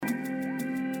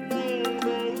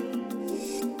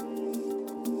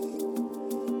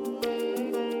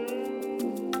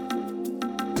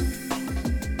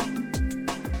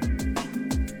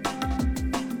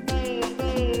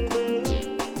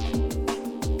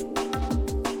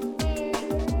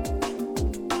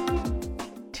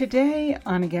Today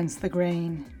on Against the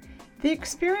Grain, the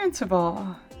experience of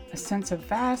awe, a sense of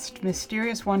vast,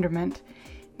 mysterious wonderment,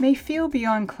 may feel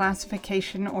beyond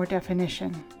classification or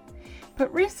definition.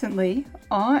 But recently,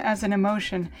 awe as an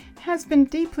emotion has been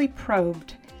deeply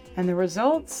probed, and the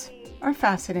results are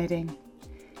fascinating.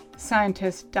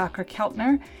 Scientist Dacher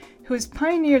Keltner, who has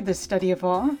pioneered the study of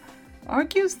awe,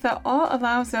 argues that awe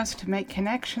allows us to make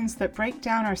connections that break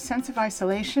down our sense of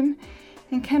isolation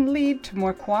and can lead to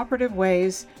more cooperative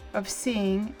ways of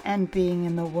seeing and being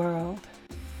in the world.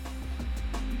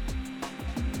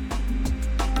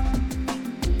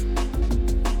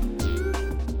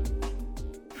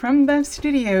 From the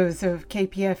studios of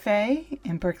KPFA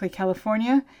in Berkeley,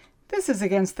 California, this is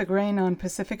Against the Grain on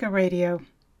Pacifica Radio.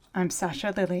 I'm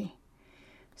Sasha Lilly.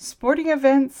 Sporting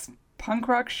events, punk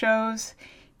rock shows,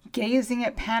 gazing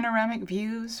at panoramic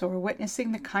views, or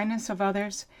witnessing the kindness of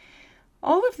others,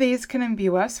 all of these can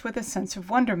imbue us with a sense of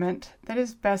wonderment that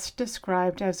is best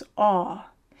described as awe.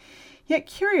 Yet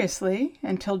curiously,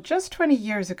 until just 20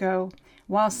 years ago,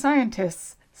 while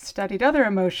scientists studied other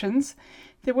emotions,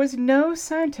 there was no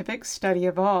scientific study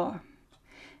of awe.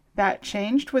 That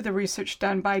changed with the research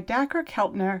done by Dacher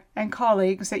Keltner and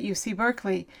colleagues at UC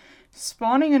Berkeley,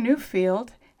 spawning a new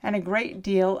field and a great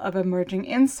deal of emerging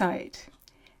insight.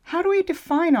 How do we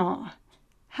define awe?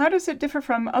 How does it differ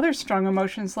from other strong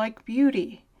emotions like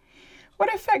beauty?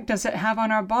 What effect does it have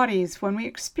on our bodies when we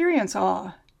experience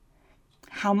awe?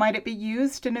 How might it be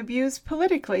used and abused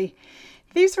politically?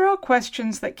 These are all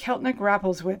questions that Keltner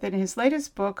grapples with in his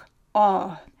latest book,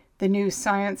 Awe, the New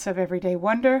Science of Everyday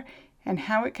Wonder and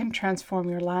How It Can Transform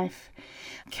Your Life.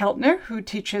 Keltner, who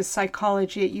teaches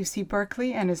psychology at UC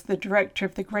Berkeley and is the director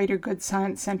of the Greater Good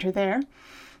Science Center there,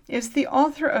 is the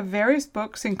author of various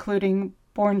books including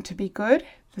Born to be Good,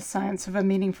 The Science of a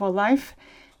Meaningful Life,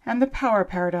 and The Power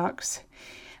Paradox.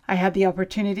 I had the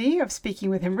opportunity of speaking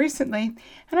with him recently,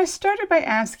 and I started by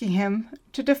asking him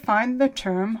to define the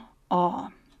term awe.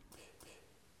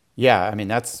 Yeah, I mean,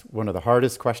 that's one of the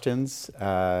hardest questions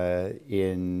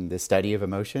in the study of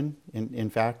emotion, in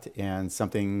fact, and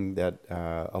something that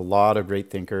a lot of great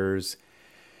thinkers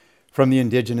from the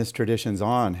indigenous traditions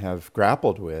on have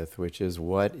grappled with, which is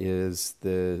what is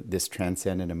this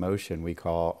transcendent emotion we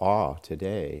call awe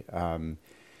today.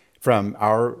 From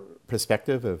our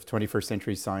perspective of 21st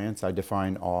century science, I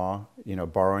define awe,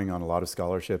 borrowing on a lot of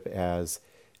scholarship, as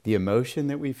the emotion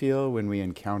that we feel when we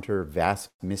encounter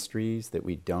vast mysteries that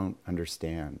we don't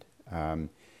understand.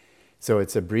 So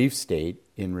it's a brief state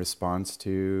in response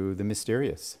to the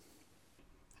mysterious.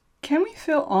 Can we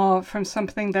feel awe from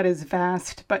something that is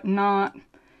vast but not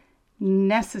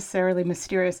necessarily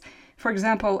mysterious? For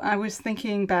example, I was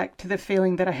thinking back to the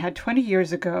feeling that I had 20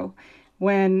 years ago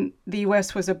when the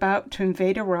U.S. was about to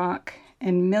invade Iraq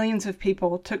and millions of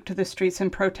people took to the streets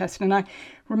in protest. And I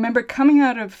remember coming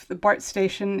out of the BART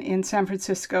station in San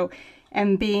Francisco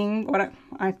and being what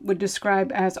I would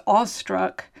describe as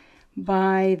awestruck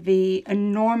by the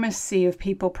enormous sea of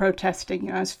people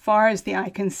protesting, as far as the eye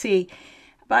can see.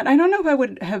 But I don't know if I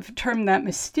would have termed that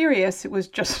mysterious. It was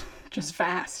just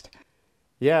vast.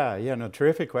 Yeah, no,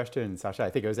 terrific question, Sasha. I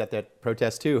think I was at that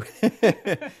protest too.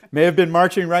 May have been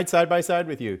marching right side by side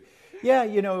with you. Yeah,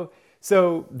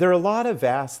 so there are a lot of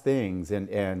vast things,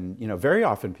 and very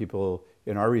often people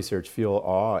in our research feel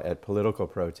awe at political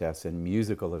protests and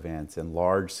musical events and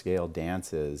large-scale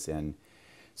dances and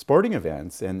sporting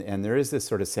events, and there is this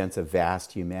sort of sense of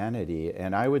vast humanity,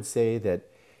 and I would say that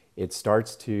it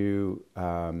starts to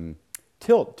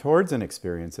tilt towards an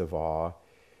experience of awe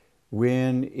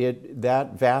when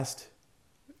that vast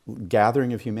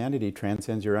gathering of humanity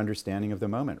transcends your understanding of the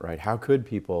moment, right? How could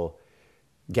people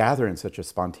gather in such a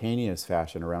spontaneous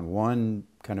fashion around one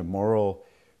kind of moral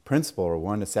principle or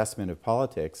one assessment of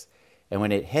politics, and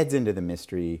when it heads into the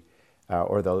mystery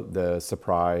or the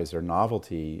surprise or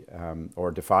novelty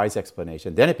or defies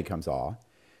explanation, then it becomes awe.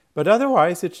 But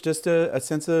otherwise, it's just a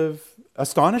sense of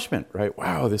astonishment, right?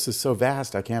 Wow, this is so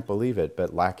vast, I can't believe it,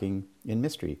 but lacking in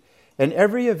mystery. And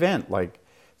every event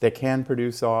that can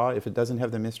produce awe, if it doesn't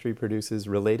have the mystery, produces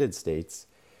related states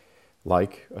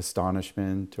like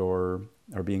astonishment or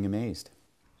being amazed.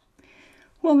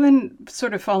 Well, then,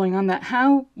 sort of following on that,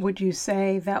 how would you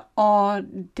say that awe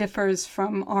differs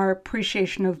from our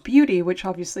appreciation of beauty, which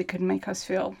obviously could make us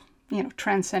feel,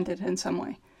 transcendent in some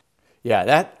way?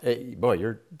 Yeah, boy,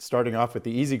 you're starting off with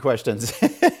the easy questions.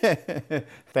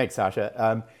 Thanks,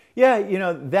 Sasha.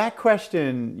 That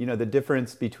question, the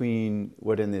difference between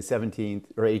what in the 17th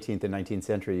or 18th and 19th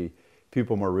century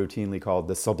people more routinely called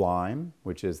the sublime,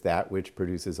 which is that which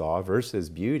produces awe,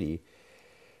 versus beauty,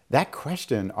 that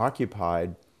question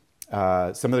occupied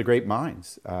some of the great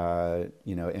minds,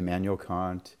 Immanuel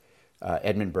Kant,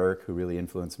 Edmund Burke, who really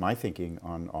influenced my thinking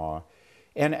on awe.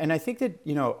 And I think that,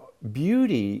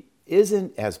 beauty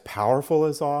isn't as powerful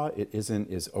as awe. It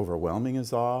isn't as overwhelming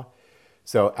as awe.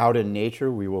 So out in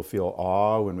nature, we will feel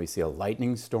awe when we see a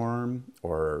lightning storm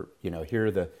or, hear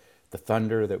the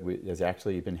thunder that has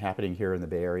actually been happening here in the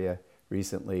Bay Area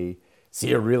recently,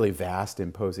 see a really vast,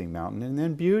 imposing mountain. And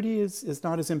then beauty is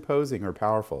not as imposing or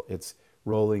powerful. It's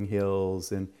rolling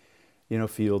hills and,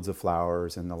 fields of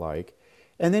flowers and the like.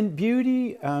 And then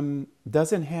beauty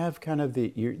doesn't have kind of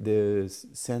the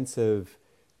sense of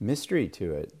mystery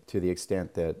to it to the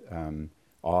extent that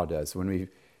awe does. When we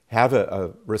have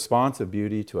a response of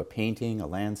beauty to a painting, a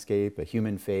landscape, a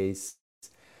human face,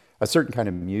 a certain kind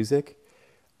of music,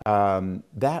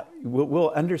 that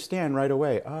we'll understand right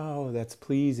away, oh, that's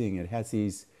pleasing. It has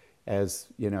these, as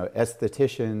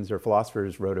aestheticians or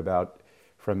philosophers wrote about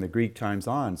from the Greek times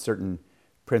on, certain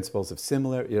principles of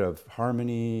of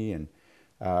harmony and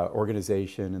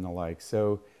organization and the like.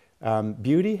 So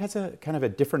beauty has a kind of a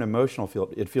different emotional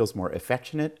feel. It feels more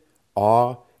affectionate.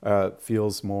 Awe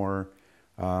feels more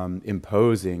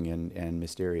imposing and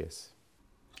mysterious.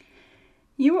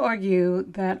 You argue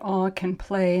that awe can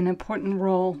play an important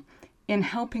role in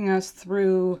helping us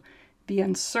through the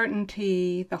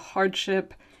uncertainty, the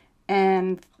hardship,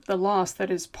 and the loss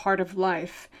that is part of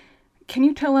life. Can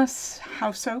you tell us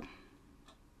how so?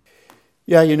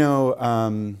 Yeah,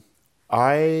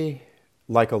 I,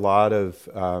 like a lot of,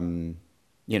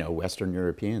 Western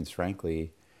Europeans,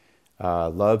 frankly,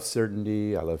 love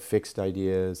certainty. I love fixed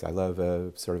ideas. I love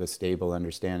a sort of a stable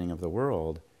understanding of the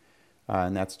world.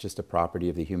 And that's just a property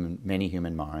of many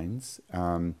human minds.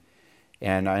 And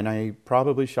I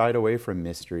probably shied away from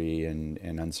mystery and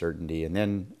uncertainty. And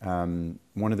then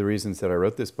one of the reasons that I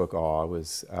wrote this book, Awe,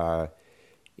 was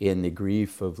in the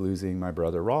grief of losing my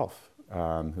brother Rolf,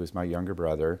 who's my younger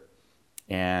brother.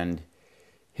 And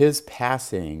his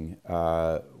passing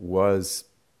was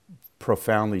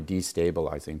profoundly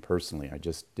destabilizing personally. I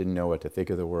just didn't know what to think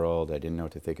of the world. I didn't know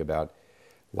what to think about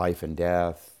life and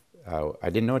death. I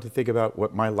didn't know what to think about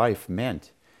what my life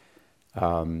meant.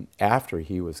 After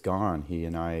he was gone, he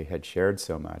and I had shared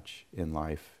so much in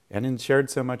life and shared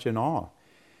so much in awe.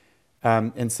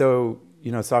 And so,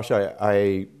 Sasha,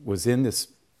 I was in this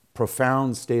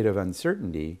profound state of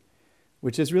uncertainty,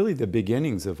 which is really the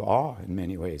beginnings of awe in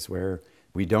many ways, where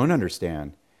we don't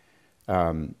understand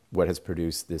what has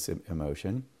produced this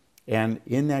emotion. And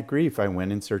in that grief, I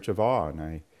went in search of awe. And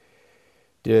I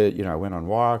did, I went on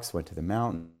walks, went to the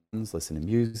mountains, listened to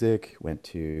music, went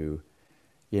to,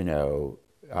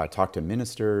 talk to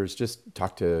ministers, just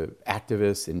talk to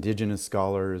activists, indigenous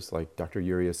scholars like Dr.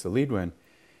 Uriah Salidwin.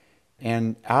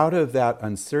 And out of that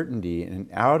uncertainty and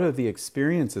out of the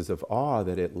experiences of awe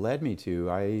that it led me to,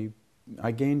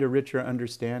 I gained a richer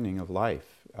understanding of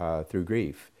life through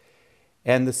grief.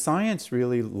 And the science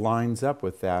really lines up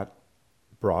with that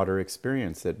broader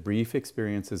experience, that brief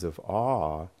experiences of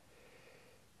awe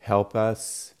help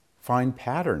us find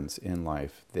patterns in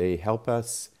life. They help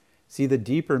us see the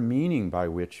deeper meaning by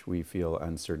which we feel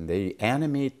uncertain. They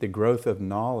animate the growth of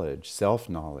knowledge,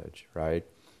 self-knowledge, right?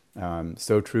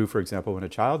 So true, for example, when a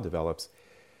child develops.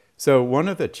 So one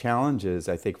of the challenges,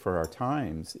 I think, for our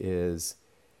times is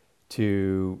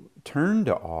to turn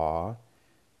to awe,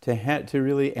 to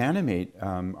really animate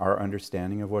our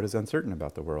understanding of what is uncertain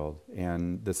about the world.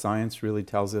 And the science really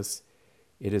tells us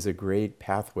it is a great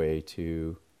pathway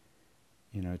to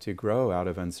grow out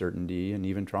of uncertainty and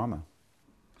even trauma.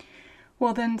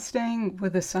 Well, then, staying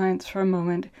with the science for a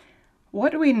moment,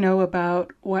 what do we know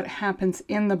about what happens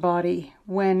in the body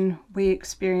when we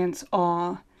experience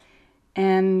awe,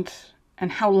 and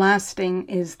how lasting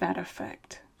is that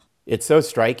effect? It's so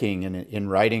striking. In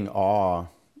writing Awe,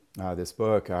 this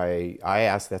book, I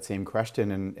asked that same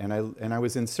question, and I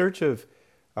was in search of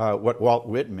what Walt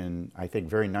Whitman, I think,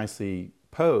 very nicely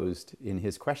posed in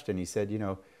his question. He said,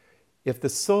 if the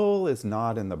soul is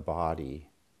not in the body,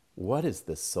 what is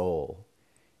the soul?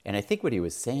 And I think what he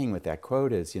was saying with that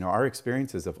quote is, our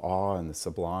experiences of awe and the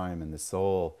sublime and the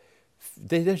soul,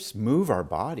 they just move our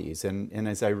bodies. And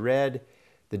as I read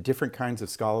the different kinds of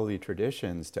scholarly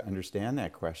traditions to understand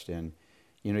that question,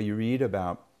 you read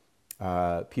about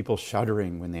people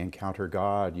shuddering when they encounter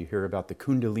God. You hear about the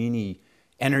Kundalini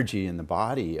energy in the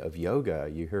body of yoga.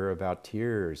 You hear about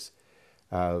tears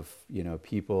of,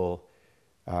 people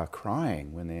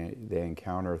crying when they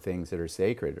encounter things that are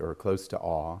sacred or close to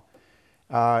awe.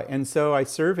 And so I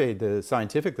surveyed the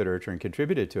scientific literature and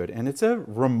contributed to it. And it's a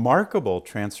remarkable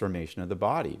transformation of the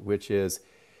body, which is,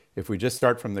 if we just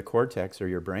start from the cortex or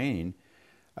your brain,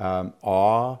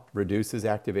 Awe reduces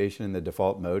activation in the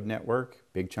default mode network,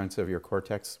 big chunks of your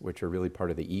cortex, which are really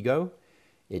part of the ego.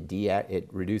 It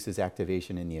reduces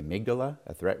activation in the amygdala,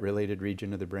 a threat-related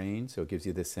region of the brain, so it gives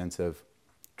you this sense of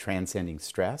transcending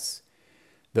stress.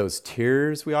 Those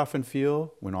tears we often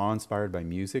feel when awe-inspired by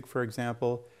music, for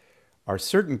example, are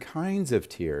certain kinds of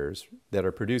tears that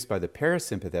are produced by the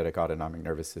parasympathetic autonomic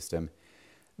nervous system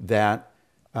that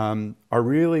are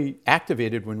really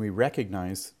activated when we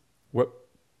recognize what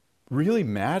really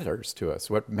matters to us,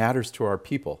 what matters to our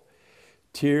people.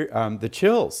 The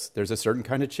chills, there's a certain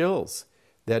kind of chills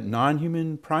that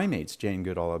non-human primates, Jane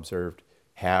Goodall observed,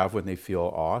 have when they feel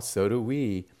awe. So do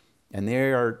we. And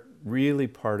they are really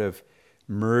part of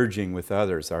merging with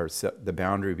others. The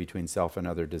boundary between self and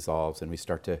other dissolves, and we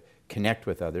start to connect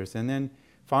with others. And then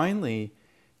finally,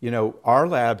 our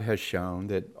lab has shown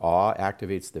that awe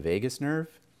activates the vagus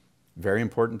nerve, very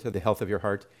important to the health of your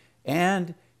heart,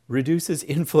 and reduces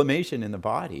inflammation in the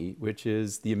body, which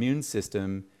is the immune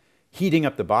system heating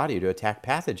up the body to attack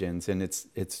pathogens. And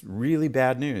it's really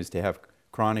bad news to have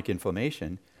chronic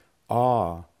inflammation.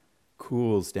 Awe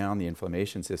cools down the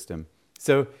inflammation system.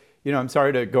 So, I'm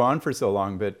sorry to go on for so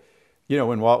long, but,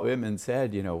 when Walt Whitman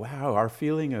said, wow, our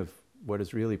feeling of what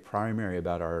is really primary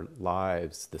about our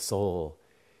lives, the soul,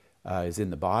 is in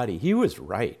the body, he was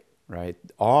right?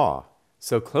 Awe,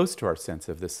 so close to our sense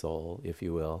of the soul, if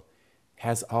you will,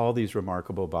 has all these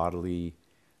remarkable bodily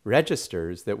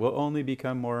registers that will only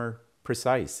become more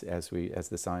precise as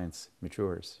the science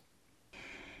matures.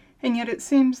 And yet it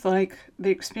seems like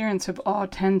the experience of awe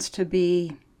tends to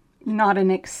be not an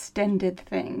extended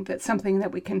thing, that's something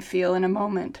that we can feel in a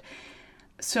moment.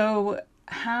 So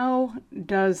how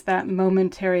does that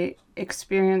momentary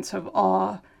experience of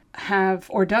awe have,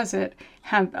 or does it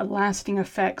have lasting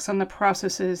effects on the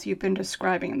processes you've been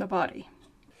describing in the body?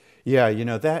 Yeah,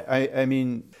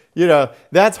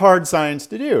 that's hard science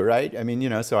to do, right?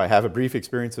 So I have a brief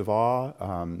experience of awe.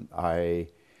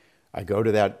 I go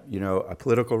to that, a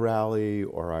political rally,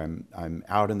 or I'm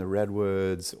out in the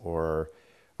redwoods, or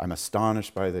I'm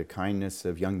astonished by the kindness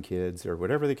of young kids, or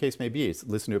whatever the case may be. It's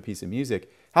listen to a piece of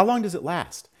music. How long does it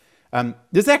last?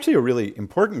 This is actually a really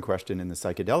important question in the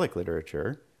psychedelic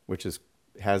literature, which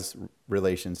has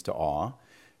relations to awe,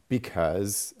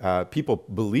 because people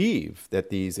believe that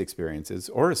these experiences,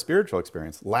 or a spiritual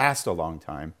experience, last a long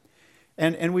time.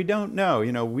 And we don't know.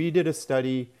 We did a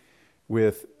study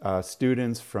with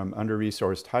students from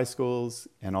under-resourced high schools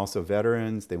and also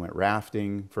veterans. They went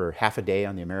rafting for half a day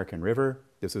on the American River.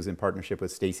 This was in partnership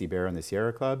with Stacy Bear and the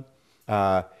Sierra Club.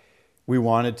 We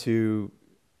wanted to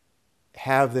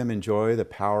have them enjoy the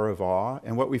power of awe.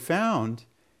 And what we found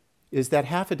is that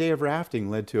half a day of rafting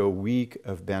led to a week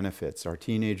of benefits. Our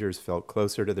teenagers felt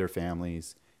closer to their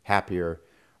families, happier.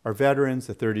 Our veterans,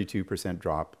 a 32%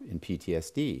 drop in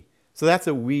PTSD. So that's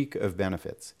a week of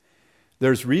benefits.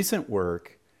 There's recent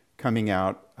work coming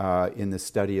out in the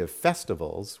study of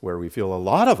festivals where we feel a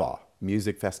lot of awe.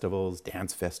 Music festivals,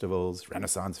 dance festivals,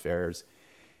 Renaissance fairs.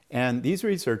 And these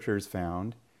researchers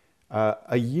found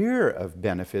a year of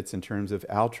benefits in terms of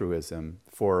altruism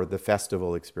for the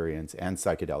festival experience and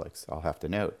psychedelics, I'll have to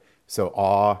note. So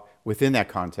awe, within that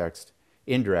context,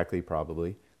 indirectly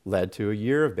probably, led to a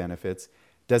year of benefits.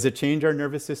 Does it change our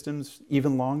nervous systems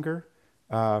even longer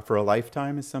for a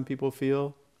lifetime, as some people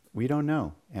feel? We don't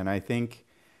know. And I think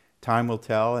time will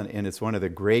tell, and it's one of the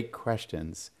great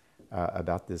questions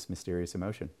about this mysterious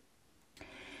emotion.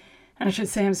 And I should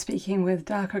say I'm speaking with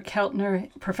Dacher Keltner,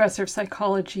 professor of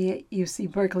psychology at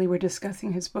UC Berkeley. We're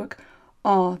discussing his book,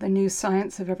 Awe, the New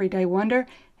Science of Everyday Wonder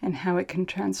and How It Can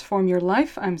Transform Your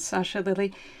Life. I'm Sasha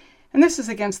Lilly, and this is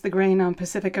Against the Grain on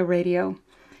Pacifica Radio.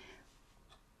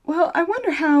 Well, I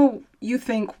wonder how you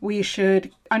think we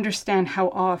should understand how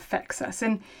awe affects us.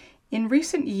 And in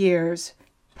recent years,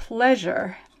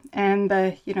 pleasure and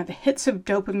the hits of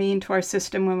dopamine to our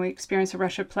system when we experience a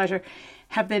rush of pleasure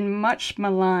have been much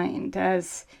maligned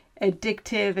as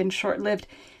addictive and short-lived.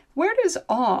 Where does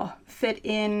awe fit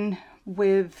in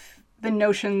with the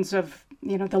notions of,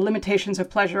 the limitations of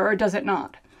pleasure, or does it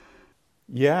not?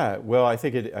 Yeah, well, I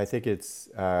think it's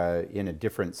in a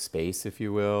different space, if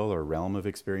you will, or realm of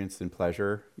experience than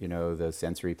pleasure. The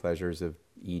sensory pleasures of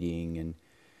eating and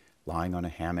lying on a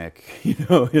hammock,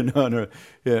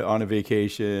 on a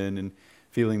vacation and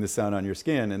feeling the sun on your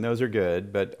skin, and those are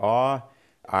good. But awe,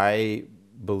 I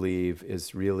believe,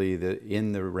 is really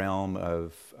in the realm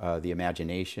of the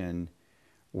imagination,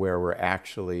 where we're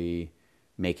actually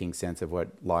making sense of what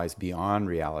lies beyond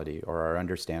reality or our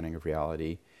understanding of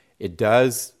reality. It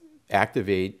does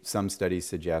activate, some studies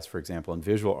suggest, for example, in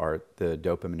visual art, the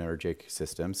dopaminergic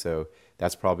system. So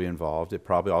that's probably involved. It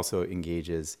probably also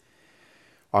engages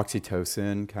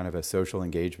oxytocin, kind of a social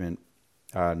engagement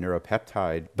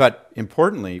neuropeptide. But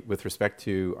importantly, with respect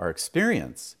to our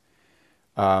experience,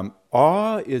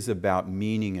 awe is about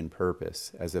meaning and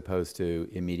purpose as opposed to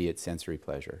immediate sensory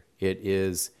pleasure. It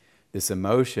is this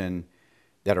emotion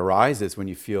that arises when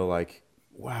you feel like,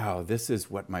 wow, this is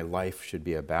what my life should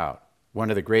be about. One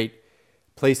of the great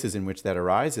places in which that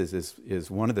arises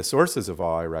is one of the sources of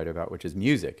awe I write about, which is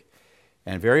music.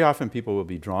 And very often people will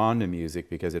be drawn to music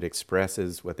because it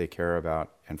expresses what they care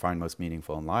about and find most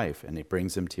meaningful in life. And it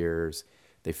brings them tears.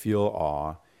 They feel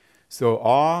awe. So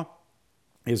awe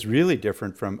is really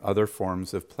different from other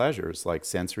forms of pleasures, like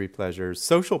sensory pleasures,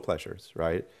 social pleasures,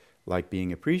 right? Like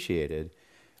being appreciated.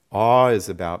 Awe is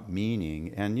about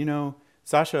meaning. And,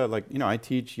 Sasha, I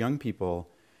teach young people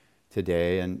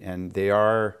today, and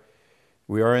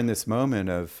we are in this moment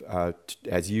of,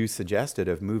 as you suggested,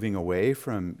 of moving away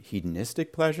from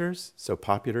hedonistic pleasures, so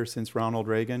popular since Ronald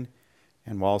Reagan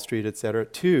and Wall Street, et cetera,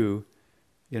 to,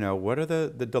 what are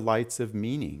the delights of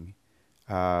meaning,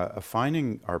 of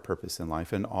finding our purpose in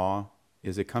life, and awe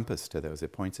is a compass to those.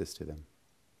 It points us to them.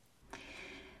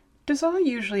 Does awe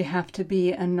usually have to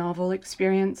be a novel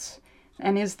experience?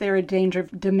 And is there a danger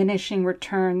of diminishing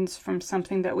returns from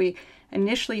something that we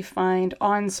initially find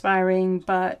awe-inspiring,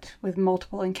 but with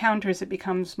multiple encounters it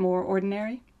becomes more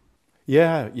ordinary?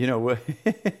 Yeah, what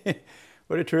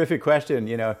a terrific question.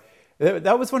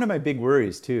 That was one of my big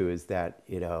worries too, is that,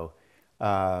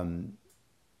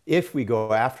 if we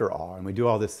go after awe and we do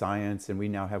all this science and we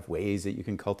now have ways that you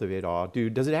can cultivate awe,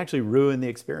 does it actually ruin the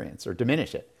experience or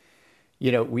diminish it?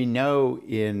 We know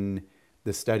in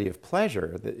the study of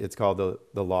pleasure, that it's called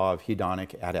the law of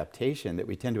hedonic adaptation, that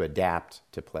we tend to adapt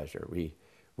to pleasure. We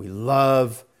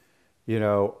love,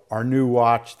 our new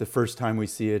watch the first time we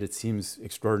see it. It seems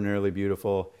extraordinarily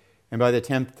beautiful. And by the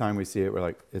 10th time we see it, we're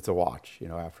like, it's a watch,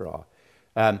 after all.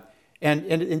 And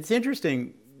it's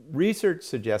interesting, research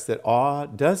suggests that awe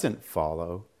doesn't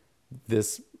follow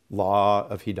this law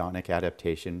of hedonic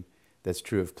adaptation that's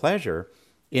true of pleasure.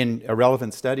 In a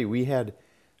relevant study, we had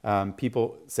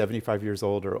people 75 years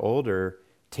old or older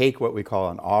take what we call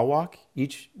an awe walk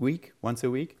each week, once a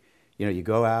week. You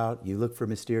go out, you look for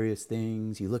mysterious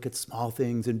things, you look at small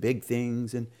things and big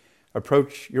things, and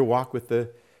approach your walk with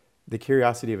the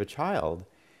curiosity of a child.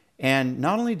 And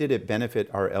not only did it benefit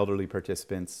our elderly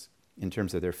participants in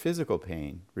terms of their physical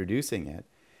pain, reducing it,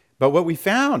 but what we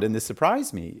found, and this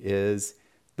surprised me, is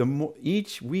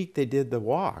each week they did the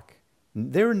walk,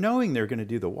 they were knowing they were going to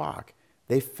do the walk,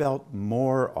 they felt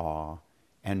more awe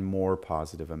and more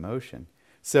positive emotion.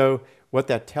 So what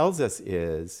that tells us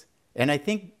is, and I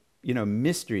think,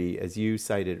 mystery, as you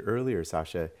cited earlier,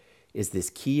 Sasha, is this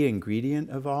key ingredient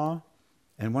of awe.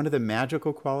 And one of the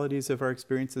magical qualities of our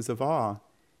experiences of awe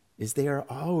is they are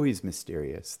always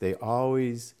mysterious. They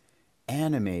always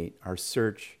animate our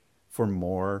search for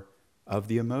more of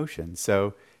the emotion.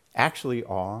 So actually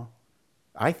awe,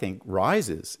 I think,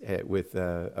 rises with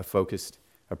a focused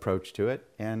approach to it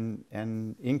and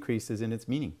increases in its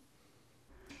meaning.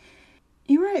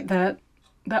 You write that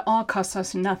awe costs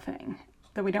us nothing,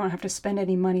 that we don't have to spend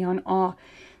any money on awe.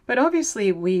 But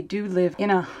obviously we do live in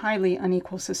a highly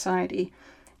unequal society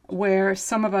where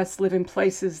some of us live in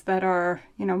places that are,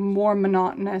 more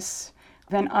monotonous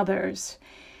than others.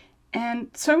 And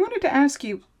so I wanted to ask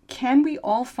you, can we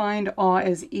all find awe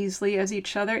as easily as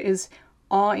each other? Is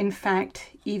awe, in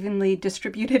fact, evenly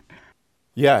distributed?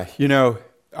 Yeah,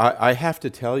 I have to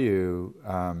tell you,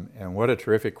 and what a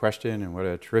terrific question, and what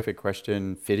a terrific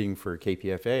question fitting for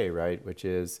KPFA, right? Which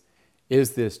is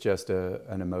this just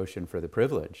an emotion for the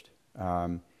privileged?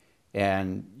 And,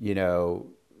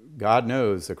 God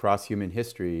knows across human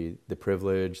history, the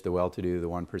privileged, the well-to-do, the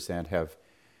 1%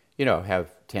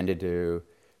 have tended to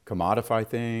commodify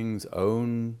things,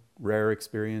 own rare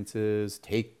experiences,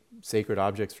 take sacred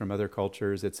objects from other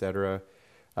cultures, etc.,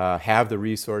 have the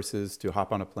resources to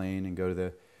hop on a plane and go to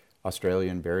the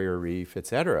Australian barrier reef,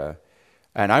 etc.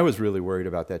 And I was really worried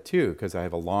about that too, because I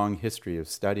have a long history of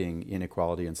studying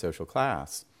inequality and social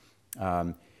class.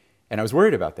 And I was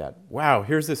worried about that. Wow,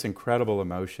 here's this incredible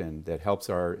emotion that helps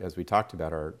as we talked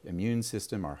about, our immune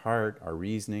system, our heart, our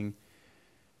reasoning.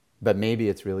 But maybe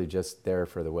it's really just there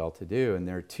for the well-to-do. And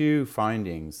there are two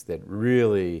findings that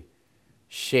really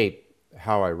shape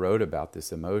how I wrote about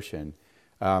this emotion.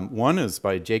 One is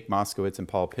by Jake Moskowitz and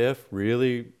Paul Piff,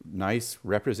 really nice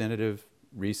representative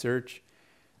research,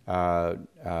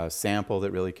 sample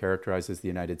that really characterizes the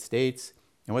United States.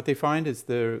 And what they find is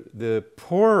the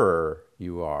poorer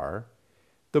you are,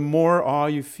 the more awe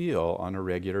you feel on a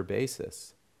regular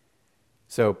basis.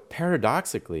 So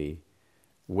paradoxically,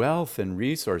 wealth and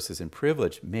resources and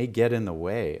privilege may get in the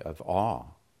way of awe,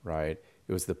 right?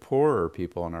 It was the poorer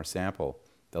people in our sample,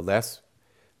 the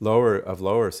lower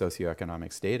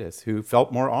socioeconomic status, who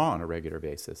felt more awe on a regular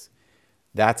basis.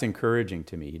 That's encouraging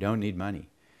to me. You don't need money.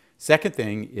 Second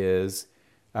thing is,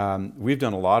 we've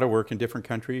done a lot of work in different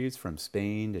countries, from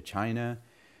Spain to China.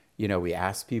 We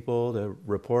ask people to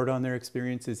report on their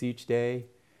experiences each day,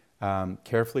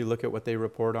 carefully look at what they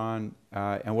report on.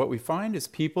 And what we find is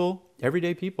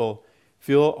everyday people,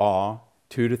 feel awe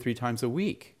 2 to 3 times a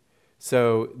week.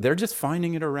 So they're just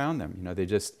finding it around them.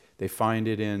 They find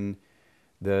it in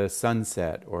the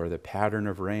sunset, or the pattern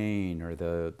of rain, or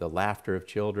the laughter of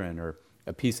children, or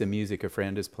a piece of music a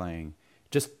friend is playing.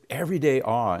 Just everyday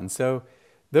awe. And so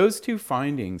those 2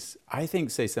 findings, I think,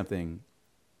 say something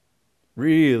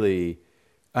really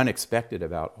unexpected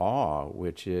about awe,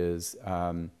 which is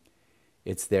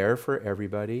it's there for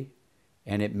everybody,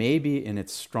 and it may be in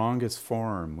its strongest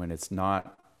form when it's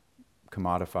not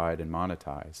commodified and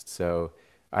monetized. So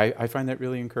I find that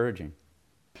really encouraging.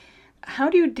 How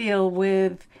do you deal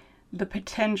with the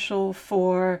potential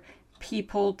for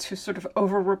people to sort of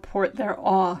over-report their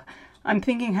awe? I'm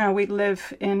thinking how we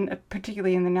live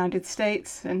particularly in the United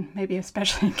States, and maybe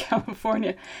especially in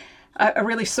California, a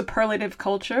really superlative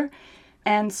culture.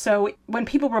 And so when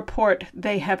people report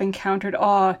they have encountered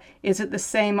awe, is it the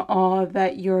same awe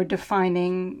that you're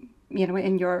defining,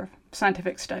 in your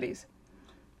scientific studies?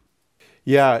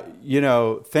 Yeah,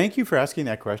 thank you for asking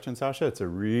that question, Sasha. It's a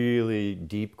really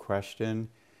deep question.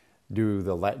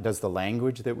 Does the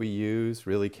language that we use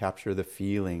really capture the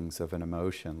feelings of an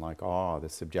emotion like awe, the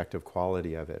subjective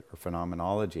quality of it, or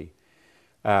phenomenology?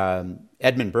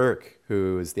 Edmund Burke,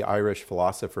 who is the Irish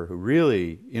philosopher who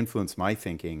really influenced my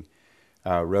thinking,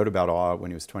 wrote about awe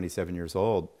when he was 27 years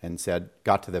old and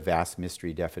got to the vast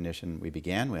mystery definition we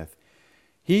began with.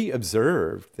 He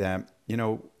observed that,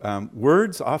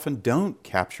 words often don't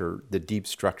capture the deep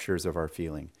structures of our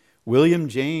feeling. William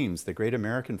James, the great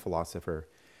American philosopher,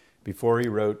 before he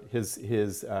wrote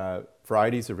his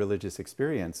Varieties of Religious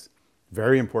Experience,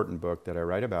 very important book that I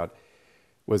write about,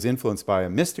 was influenced by a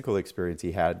mystical experience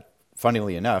he had,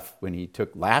 funnily enough, when he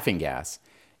took laughing gas.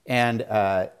 And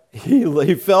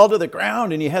he fell to the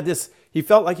ground, and he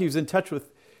felt like he was in touch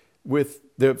with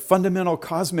the fundamental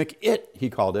cosmic it, he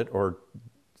called it, or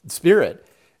spirit.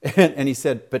 And he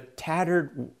said, but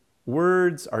tattered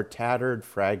words are tattered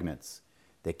fragments.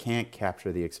 They can't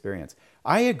capture the experience.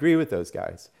 I agree with those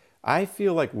guys. I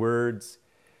feel like words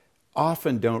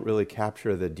often don't really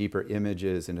capture the deeper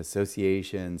images and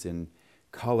associations and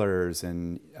colors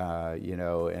and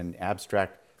and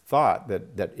abstract thought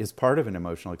that is part of an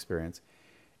emotional experience.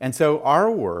 And so our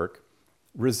work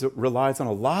relies on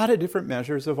a lot of different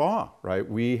measures of awe, right?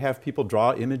 We have people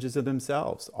draw images of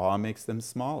themselves. Awe makes them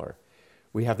smaller.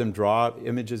 We have them draw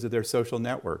images of their social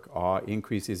network. Awe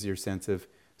increases your sense of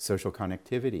social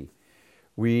connectivity.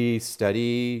 We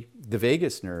study the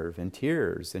vagus nerve and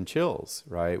tears and chills,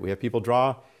 right? We have people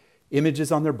draw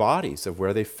images on their bodies of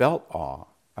where they felt awe.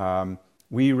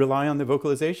 We rely on the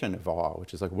vocalization of awe,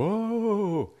 which is like,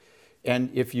 whoa. And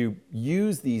if you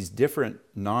use these different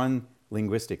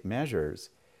non-linguistic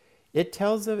measures, it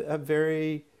tells a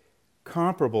very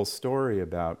comparable story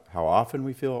about how often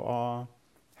we feel awe,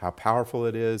 how powerful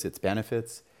it is, its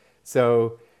benefits.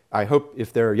 So I hope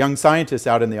if there are young scientists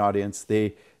out in the audience,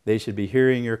 they should be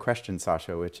hearing your question,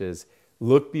 Sasha, which is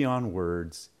look beyond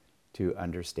words to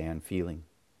understand feeling.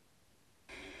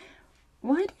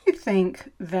 Why do you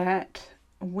think that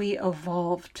we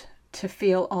evolved to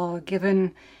feel awe,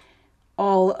 given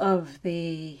all of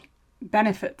the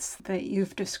benefits that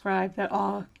you've described that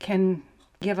awe can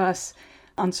give us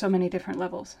on so many different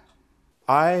levels?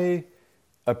 I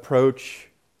approach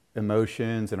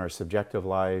emotions in our subjective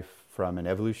life from an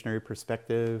evolutionary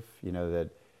perspective, that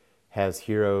has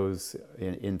heroes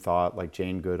in thought like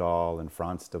Jane Goodall and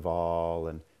Frans de Waal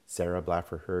and Sarah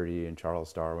Blaffer-Hrdy and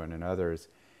Charles Darwin and others.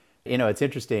 It's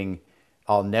interesting.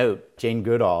 I'll note Jane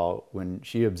Goodall, when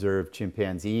she observed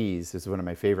chimpanzees, this is one of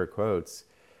my favorite quotes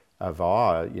of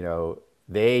awe,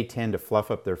 they tend to fluff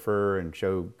up their fur and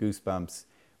show goosebumps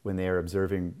when they are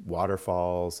observing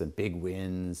waterfalls and big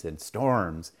winds and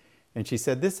storms. And she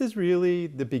said, this is really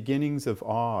the beginnings of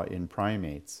awe in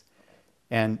primates,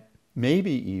 and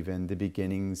maybe even the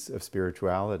beginnings of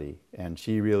spirituality. And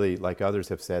she really, like others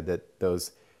have said, that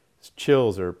those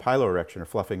chills or piloerection or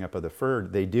fluffing up of the fur,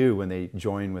 they do when they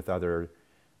join with other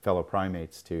fellow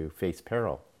primates to face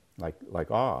peril,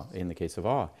 like awe, in the case of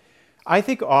awe. I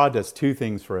think awe does 2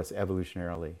 things for us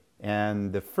evolutionarily.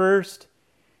 And the first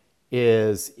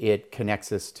is it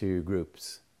connects us to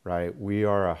groups, right? We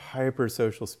are a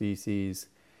hypersocial species.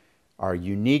 Our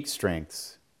unique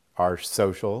strengths are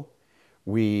social.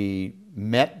 We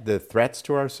met the threats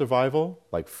to our survival,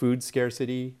 like food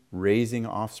scarcity, raising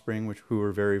offspring who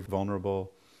were very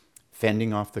vulnerable,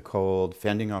 fending off the cold,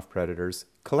 fending off predators,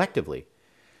 collectively.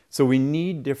 So we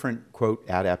need different, quote,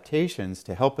 adaptations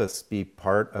to help us be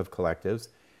part of collectives.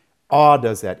 Awe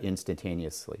does that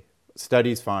instantaneously.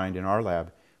 Studies find in our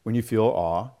lab, when you feel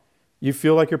awe, you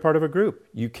feel like you're part of a group.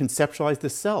 You conceptualize the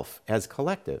self as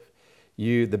collective.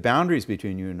 The boundaries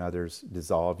between you and others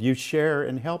dissolve. You share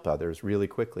and help others really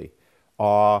quickly.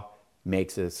 Awe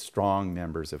makes us strong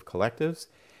members of collectives.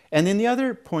 And then the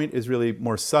other point is really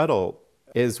more subtle,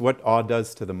 is what awe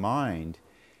does to the mind.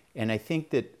 And I think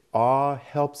that awe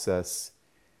helps us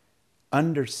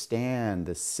understand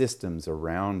the systems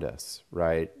around us,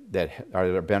 right, that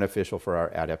are beneficial for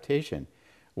our adaptation.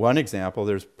 One example,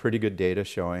 there's pretty good data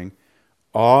showing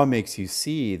awe makes you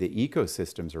see the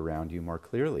ecosystems around you more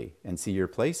clearly and see your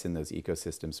place in those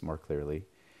ecosystems more clearly.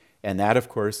 And that, of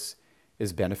course,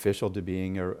 is beneficial to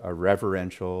being a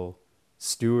reverential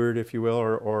steward, if you will,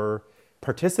 or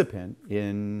participant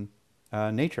in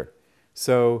nature.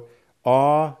 So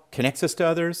awe connects us to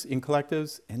others in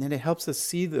collectives, and then it helps us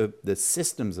see the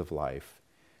systems of life,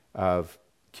 of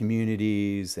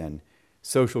communities and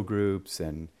social groups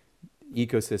and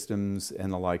ecosystems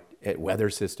and the like, weather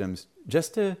systems,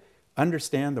 just to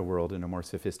understand the world in a more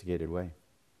sophisticated way.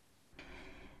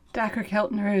 Dacher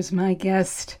Keltner is my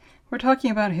guest. We're talking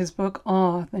about his book,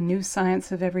 Awe, The New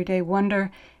Science of Everyday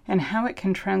Wonder, and how it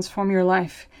can transform your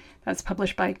life. That's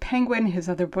published by Penguin. His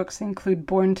other books include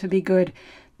Born to Be Good,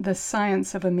 The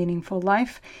Science of a Meaningful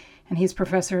Life, and he's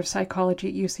professor of psychology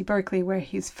at UC Berkeley, where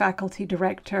he's faculty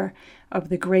director of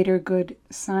the Greater Good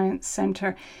Science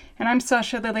Center. And I'm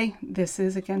Sasha Lilly. This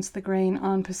is Against the Grain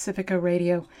on Pacifica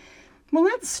Radio. Well,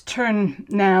 let's turn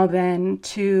now then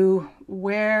to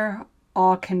where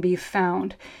awe can be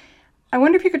found. I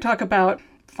wonder if you could talk about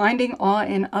finding awe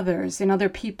in others, in other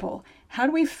people. How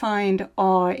do we find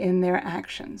awe in their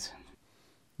actions?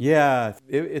 Yeah,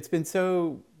 it's been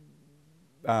so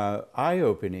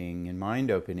eye-opening and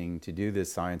mind-opening to do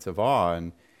this science of awe.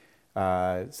 And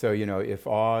so, if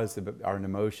awe is an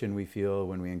emotion we feel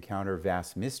when we encounter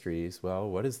vast mysteries, well,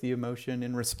 what is the emotion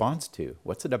in response to?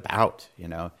 What's it about,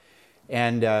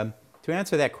 And to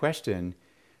answer that question,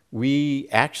 we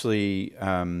actually,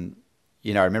 I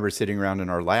remember sitting around in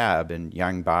our lab, and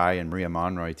Yang Bai and Maria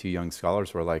Monroy, two young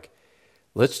scholars, were like,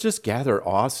 let's just gather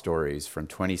awe stories from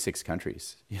 26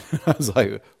 countries. I was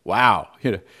like, wow,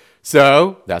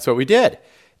 So that's what we did.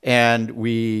 And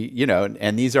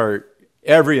and these are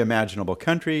every imaginable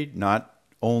country, not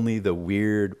only the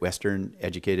weird, Western,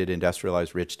 educated,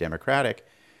 industrialized, rich, democratic.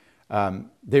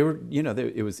 They were,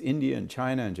 it was India and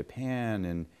China and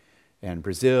Japan and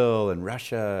Brazil and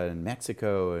Russia and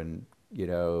Mexico and,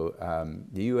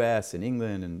 the US and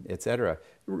England and et cetera.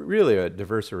 Really a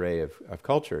diverse array of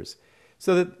cultures.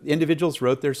 So that individuals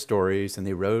wrote their stories, and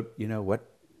they wrote, what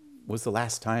was the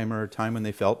last time or a time when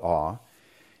they felt awe.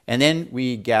 And then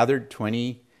we gathered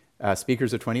 20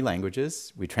 speakers of 20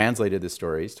 languages. We translated the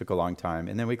stories, took a long time,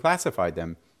 and then we classified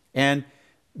them. And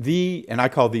I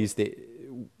call these,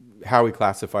 how we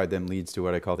classified them leads to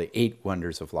what I call the 8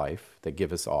 wonders of life that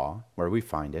give us awe, where we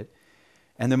find it.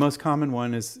 And the most common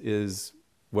one is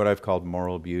what I've called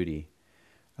moral beauty.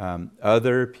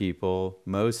 Other people,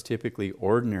 most typically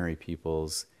ordinary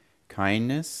people's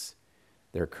kindness,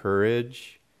 their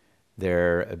courage,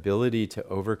 their ability to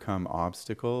overcome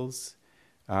obstacles,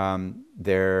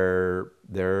 their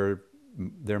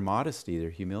modesty, their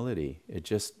humility.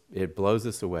 It blows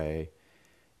us away,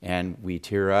 and we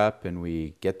tear up and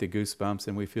we get the goosebumps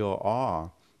and we feel awe.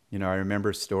 I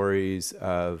remember stories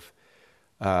of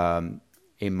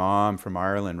a mom from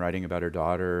Ireland writing about her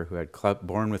daughter who had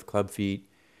born with club feet.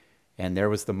 And there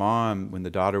was the mom when the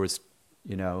daughter was,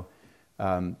 12,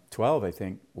 I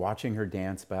think, watching her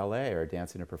dance ballet or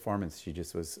dance in a performance. She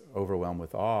just was overwhelmed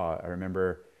with awe. I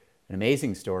remember an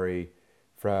amazing story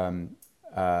from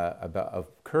of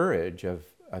courage of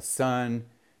a son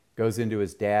goes into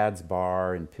his dad's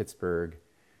bar in Pittsburgh.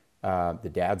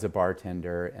 The dad's a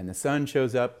bartender, and the son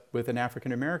shows up with an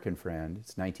African-American friend.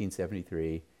 It's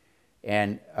 1973.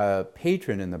 And a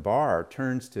patron in the bar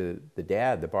turns to the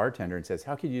dad, the bartender, and says,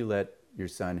 how could you let your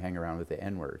son hang around with the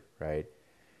N-word, right?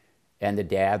 And the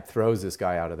dad throws this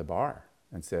guy out of the bar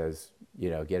and says,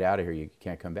 get out of here, you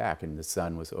can't come back. And the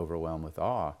son was overwhelmed with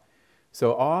awe.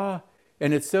 So awe,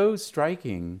 and it's so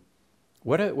striking,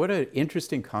 what an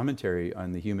interesting commentary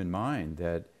on the human mind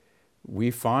that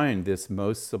we find this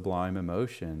most sublime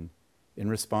emotion in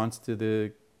response to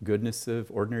the goodness of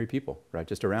ordinary people, right,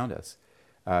 just around us.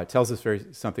 It tells us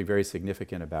something very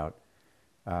significant about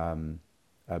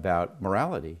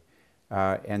morality.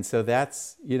 And so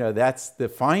that's the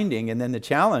finding. And then the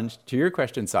challenge to your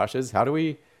question, Sasha, is how do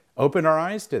we open our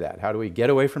eyes to that? How do we get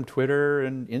away from Twitter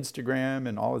and Instagram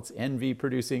and all its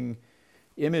envy-producing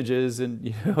images,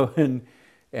 and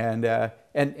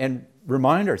and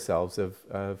remind ourselves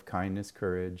of kindness,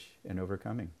 courage, and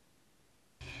overcoming.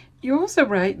 You also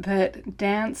write that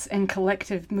dance and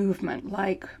collective movement,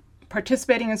 like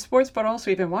participating in sports, but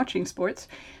also even watching sports,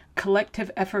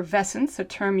 collective effervescence, a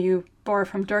term you borrow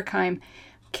from Durkheim,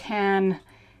 can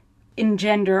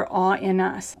engender awe in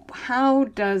us. How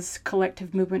does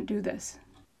collective movement do this?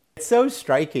 It's so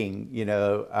striking,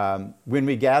 when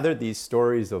we gather these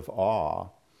stories of awe.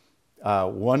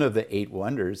 One of the 8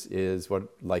 wonders is what,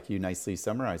 like you nicely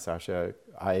summarized, Sasha,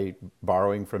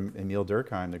 borrowing from Emile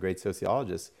Durkheim, the great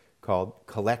sociologist, called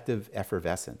collective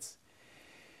effervescence.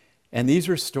 And these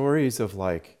were stories of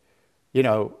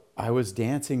I was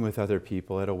dancing with other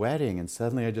people at a wedding and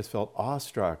suddenly I just felt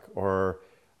awestruck, or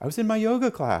I was in my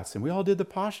yoga class and we all did the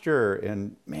posture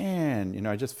and man,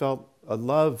 I just felt a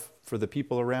love for the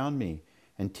people around me,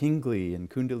 and tingly and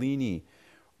kundalini.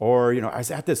 Or, I was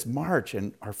at this march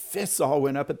and our fists all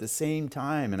went up at the same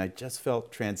time and I just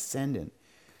felt transcendent.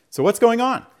 So what's going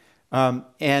on?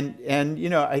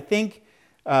 I think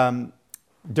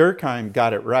Durkheim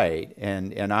got it right.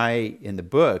 And I, in the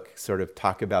book, sort of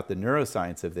talk about the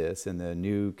neuroscience of this and the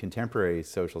new contemporary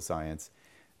social science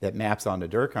that maps onto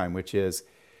Durkheim, which is,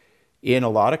 in a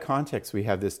lot of contexts, we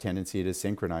have this tendency to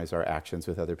synchronize our actions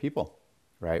with other people,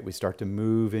 right? We start to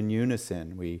move in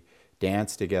unison. We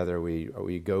dance together.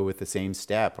 We go with the same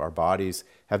step. Our bodies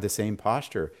have the same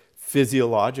posture.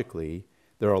 Physiologically,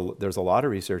 there's a lot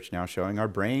of research now showing our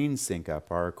brains sync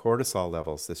up, our cortisol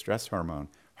levels, the stress hormone,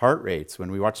 heart rates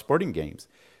when we watch sporting games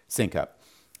sync up.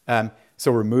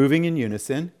 So we're moving in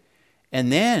unison.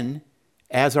 And then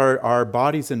as our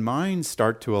bodies and minds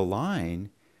start to align,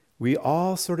 we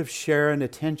all sort of share an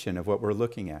attention of what we're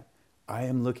looking at. I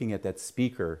am looking at that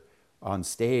speaker on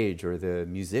stage, or the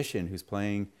musician who's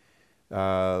playing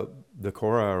the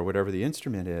kora or whatever the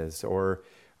instrument is, or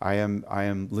I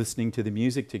am listening to the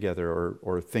music together,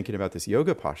 or thinking about this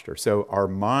yoga posture. So our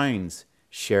minds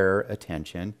share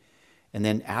attention, and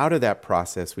then out of that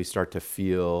process we start to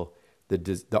feel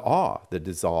the awe, the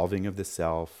dissolving of the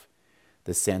self,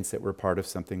 the sense that we're part of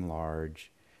something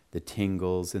large, the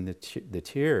tingles and the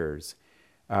tears,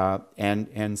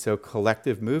 and so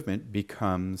collective movement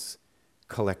becomes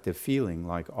collective feeling,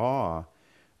 like awe.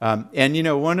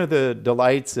 One of the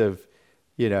delights of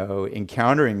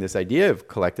encountering this idea of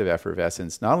collective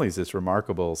effervescence, not only is this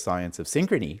remarkable science of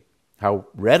synchrony, how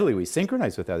readily we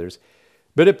synchronize with others,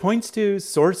 but it points to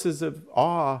sources of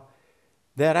awe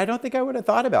that I don't think I would have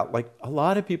thought about. Like, a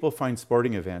lot of people find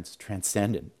sporting events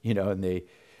transcendent, and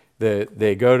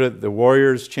they go to the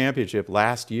Warriors Championship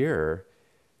last year.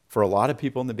 For a lot of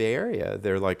people in the Bay Area,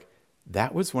 they're like,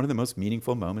 that was one of the most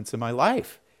meaningful moments of my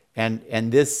life. And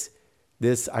this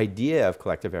idea of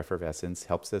collective effervescence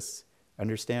helps us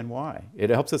understand why. It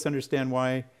helps us understand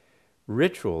why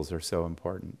rituals are so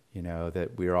important,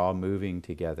 that we're all moving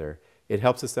together. It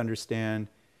helps us understand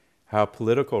how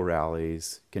political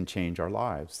rallies can change our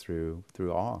lives through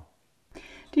awe.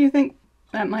 Do you think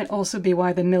that might also be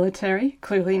why the military,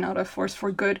 clearly not a force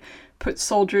for good, puts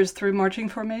soldiers through marching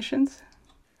formations?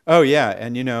 Oh, yeah.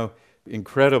 And,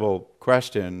 incredible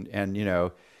question. And,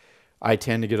 I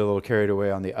tend to get a little carried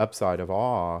away on the upside of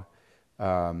awe,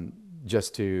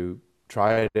 just to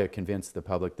try to convince the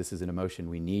public this is an emotion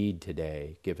we need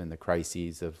today, given the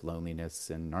crises of loneliness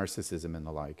and narcissism and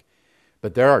the like.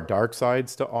 But there are dark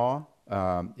sides to awe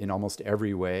in almost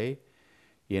every way.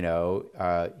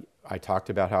 I talked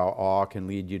about how awe can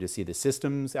lead you to see the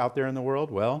systems out there in the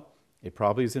world. Well, it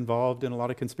probably is involved in a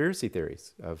lot of conspiracy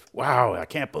theories of, wow, I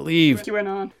can't believe. You went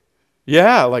on.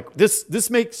 Yeah, like this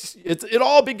makes, it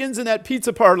all begins in that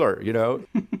pizza parlor,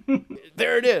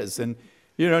 There it is. And,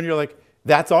 and you're like,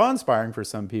 that's awe-inspiring for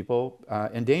some people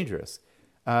and dangerous.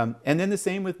 And then the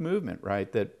same with movement,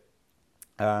 right? That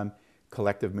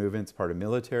collective movement's part of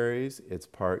militaries. It's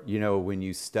part, when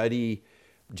you study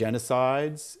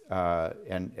genocides,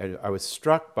 and I was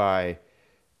struck by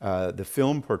the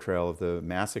film portrayal of the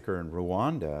massacre in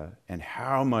Rwanda and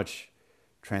how much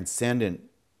transcendent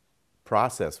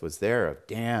process was there of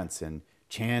dance and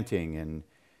chanting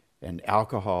and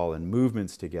alcohol and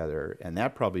movements together, and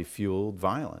that probably fueled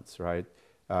violence, right?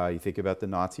 You think about the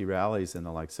Nazi rallies and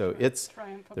the like. So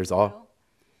there's all,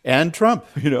 and Trump,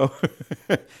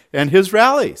 and his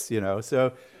rallies,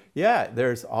 So yeah,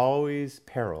 there's always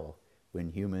peril when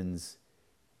humans,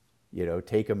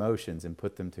 take emotions and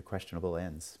put them to questionable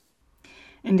ends.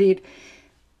 Indeed.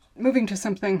 Moving to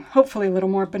something hopefully a little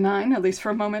more benign, at least for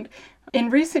a moment. In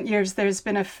recent years, there's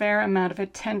been a fair amount of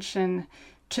attention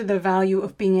to the value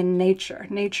of being in nature,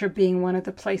 nature being one of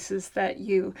the places that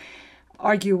you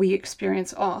argue we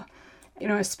experience awe.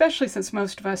 Especially since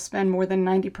most of us spend more than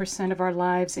 90% of our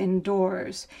lives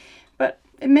indoors. But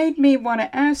it made me want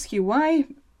to ask you, why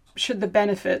should the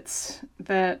benefits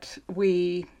that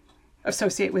we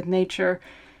associate with nature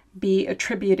be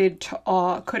attributed to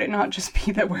awe? Could it not just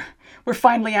be that we're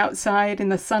finally outside in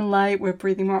the sunlight, we're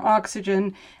breathing more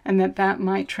oxygen, and that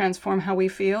might transform how we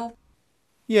feel?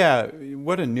 Yeah,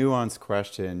 what a nuanced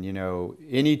question.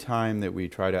 Any time that we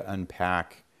try to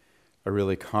unpack a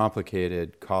really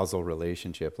complicated causal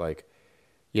relationship, like,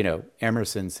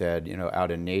 Emerson said,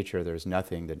 out in nature, there's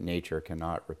nothing that nature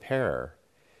cannot repair.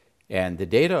 And the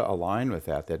data align with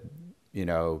that,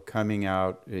 coming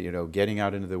out, getting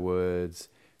out into the woods,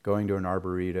 going to an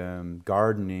arboretum,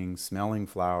 gardening, smelling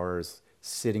flowers,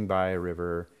 sitting by a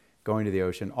river, going to the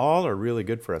ocean, all are really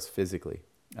good for us physically.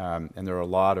 And there are a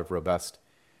lot of robust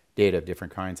data of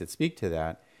different kinds that speak to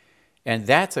that. And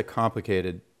that's a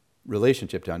complicated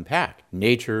relationship to unpack.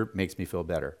 Nature makes me feel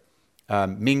better.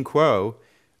 Ming Kuo,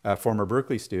 a former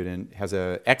Berkeley student, has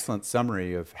an excellent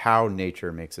summary of how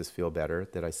nature makes us feel better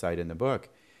that I cite in the book.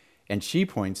 And she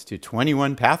points to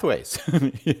 21 pathways.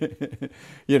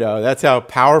 That's how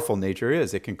powerful nature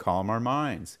is. It can calm our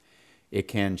minds. It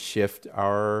can shift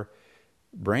our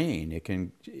brain. It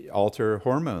can alter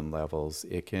hormone levels.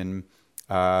 It can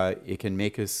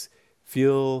make us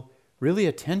feel really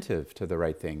attentive to the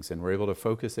right things, and we're able to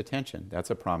focus attention. That's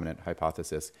a prominent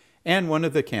hypothesis. And one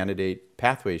of the candidate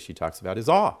pathways she talks about is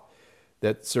awe,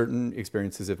 that certain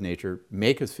experiences of nature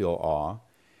make us feel awe.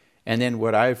 And then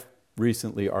what I've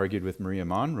recently argued with Maria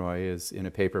Monroy is in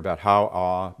a paper about how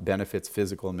awe benefits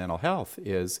physical and mental health,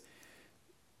 is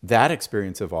that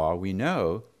experience of awe, we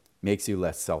know, makes you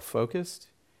less self-focused,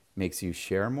 makes you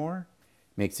share more,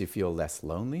 makes you feel less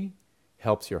lonely,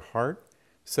 helps your heart.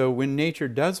 So when nature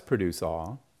does produce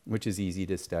awe, which is easy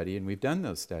to study, and we've done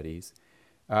those studies,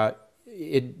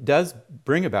 it does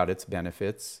bring about its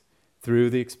benefits through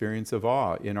the experience of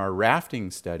awe. In our rafting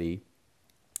study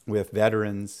with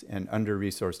veterans and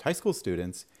under-resourced high school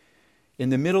students, in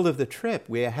the middle of the trip,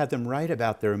 we had them write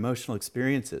about their emotional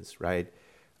experiences, right?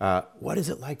 What is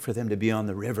it like for them to be on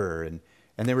the river? And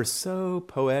they were so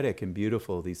poetic and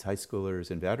beautiful, these high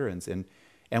schoolers and veterans. And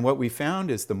what we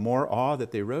found is the more awe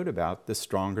that they wrote about, the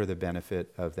stronger the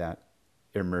benefit of that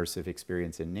immersive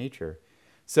experience in nature.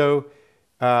 So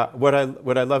what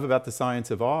I love about the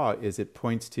science of awe is it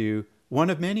points to one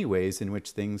of many ways in which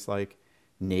things like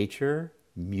nature,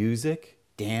 music,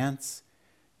 dance,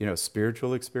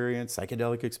 spiritual experience,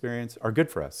 psychedelic experience are good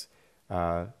for us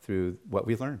through what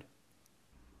we've learned.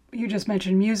 You just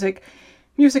mentioned music.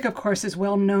 Music, of course, is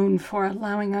well known for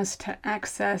allowing us to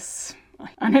access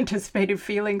unanticipated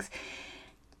feelings.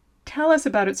 Tell us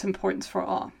about its importance for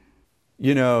awe.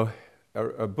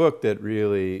 A book that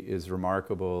really is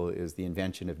remarkable is The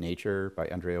Invention of Nature by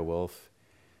Andrea Wolf.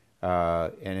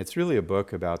 And it's really a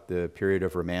book about the period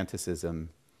of Romanticism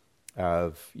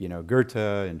of,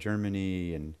 Goethe in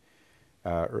Germany and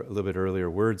a little bit earlier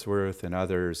Wordsworth and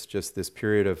others, just this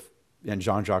period of, and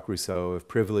Jean-Jacques Rousseau, of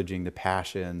privileging the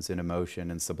passions and emotion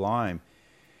and sublime.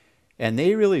 And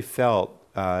they really felt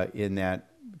in that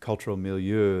cultural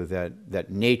milieu that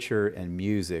nature and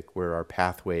music were our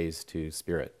pathways to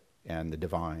spirit and the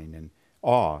divine and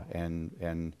awe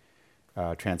and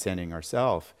transcending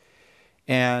ourself.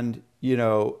 And,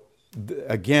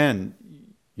 again,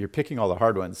 you're picking all the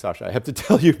hard ones, Sasha, I have to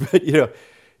tell you, but,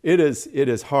 it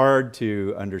is hard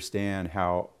to understand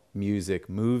how music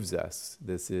moves us.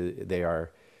 They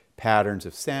are patterns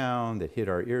of sound that hit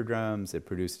our eardrums, that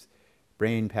produce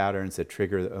brain patterns that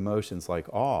trigger emotions like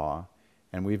awe,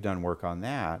 and we've done work on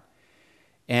that.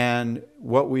 And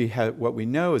what we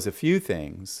know is a few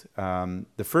things.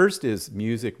 The first is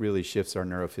music really shifts our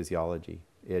neurophysiology.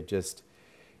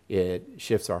 It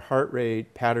shifts our heart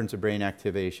rate, patterns of brain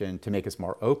activation to make us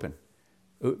more open.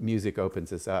 Music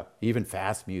opens us up. Even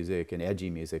fast music and edgy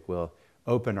music will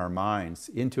open our minds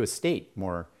into a state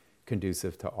more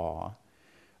conducive to awe.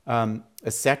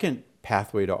 A second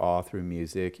pathway to awe through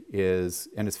music is,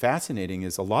 and it's fascinating,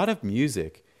 is a lot of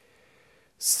music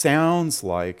sounds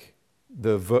like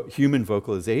the human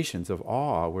vocalizations of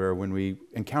awe, where when we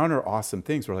encounter awesome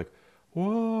things, we're like,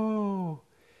 whoa.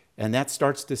 And that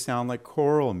starts to sound like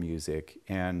choral music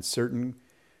and certain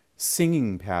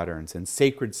singing patterns and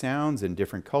sacred sounds in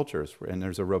different cultures. And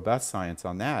there's a robust science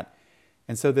on that.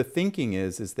 And so the thinking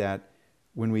is that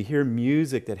when we hear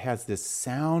music that has this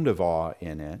sound of awe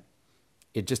in it,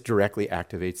 it just directly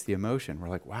activates the emotion. We're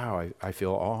like, wow, I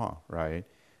feel awe, right?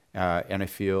 And I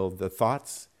feel the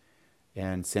thoughts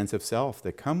and sense of self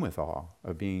that come with awe,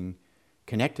 of being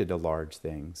connected to large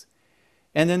things.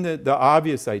 And then the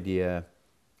obvious idea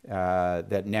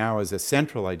that now is a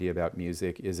central idea about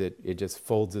music is it just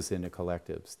folds us into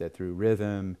collectives, that through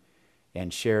rhythm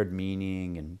and shared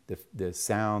meaning and the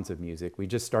sounds of music, we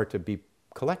just start to be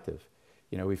collective.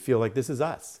 We feel like this is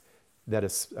us,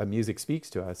 that a music speaks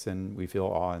to us, and we feel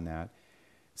awe in that.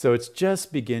 So it's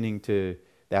just beginning to,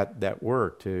 that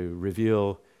work to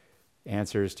reveal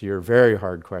answers to your very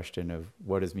hard question of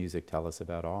what does music tell us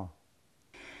about awe?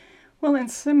 Well, and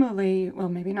similarly, well,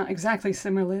 maybe not exactly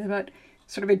similarly, but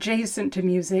sort of adjacent to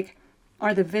music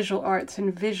are the visual arts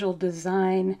and visual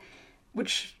design,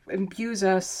 which imbues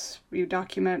us, you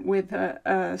document, with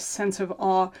a sense of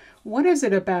awe. What is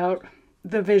it about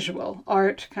the visual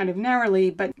art, kind of narrowly,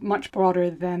 but much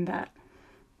broader than that?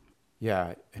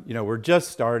 Yeah, we're just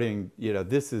starting,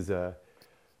 this is a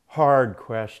hard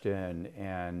question,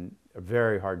 and a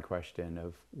very hard question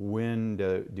of when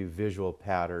do visual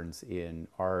patterns in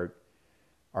art,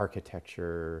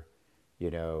 architecture,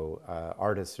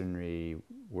 artisanry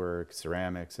work,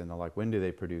 ceramics and the like, when do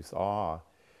they produce awe?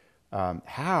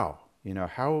 How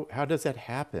does that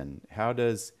happen? How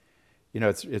does,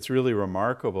 it's really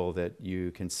remarkable that you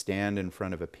can stand in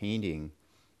front of a painting.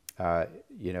 One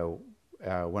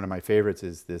of my favorites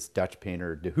is this Dutch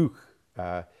painter, De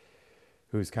Hoogh,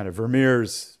 who's kind of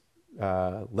Vermeer's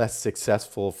less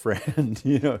successful friend,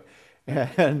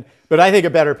 but I think a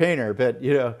better painter. But he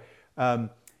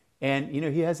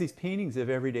has these paintings of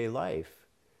everyday life,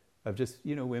 of just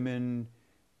women,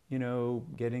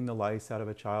 getting the lice out of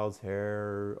a child's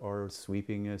hair, or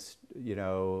sweeping a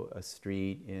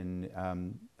street in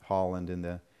Holland in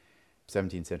the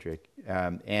 17th century,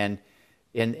 and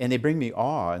they bring me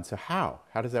awe. And so how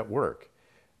does that work?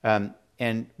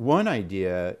 And one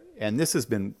idea, and this has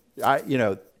been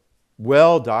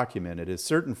well documented, is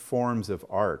certain forms of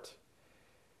art.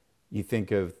 You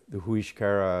think of the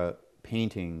Huixcara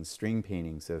paintings, string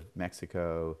paintings of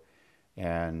Mexico,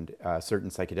 and certain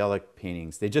psychedelic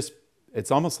paintings.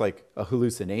 It's almost like a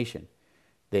hallucination.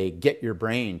 They get your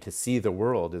brain to see the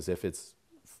world as if it's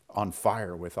on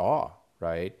fire with awe,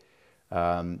 right?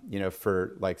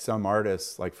 For like some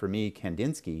artists, like for me,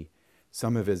 Kandinsky,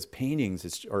 some of his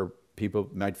paintings, or people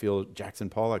might feel Jackson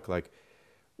Pollock, like,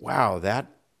 wow,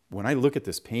 when I look at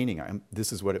this painting,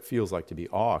 this is what it feels like to be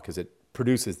awe, because it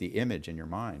produces the image in your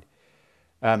mind.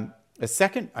 A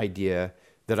second idea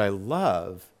that I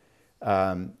love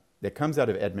that comes out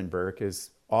of Edmund Burke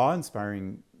is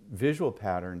awe-inspiring visual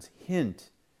patterns hint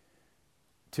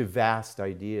to vast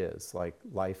ideas like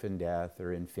life and death,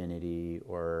 or infinity,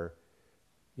 or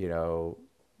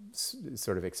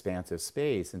sort of expansive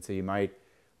space. And so you might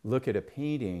look at a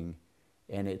painting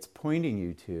and it's pointing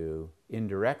you to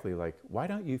indirectly, like, why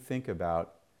don't you think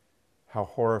about how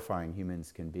horrifying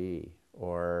humans can be,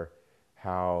 or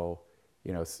how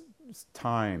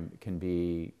time can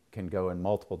go in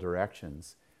multiple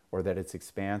directions, or that it's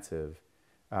expansive.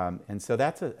 And so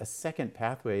that's a second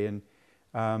pathway. And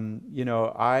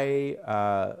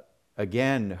I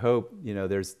again hope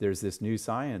there's this new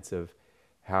science of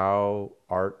how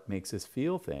art makes us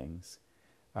feel things,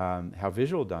 how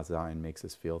visual design makes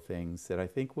us feel things, that I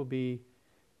think will be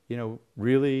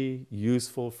really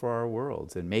useful for our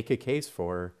worlds, and make a case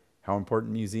for how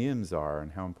important museums are,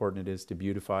 and how important it is to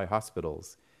beautify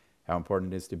hospitals, how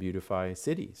important it is to beautify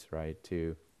cities, right?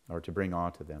 To bring awe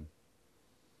to them.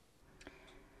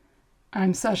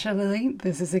 I'm Sasha Lilly.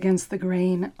 This is Against the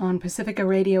Grain on Pacifica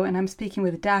Radio, and I'm speaking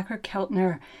with Dacher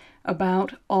Keltner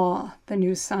about awe, the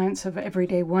new science of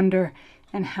everyday wonder,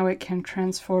 and how it can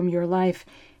transform your life.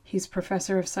 He's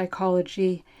professor of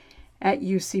psychology at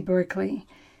UC Berkeley.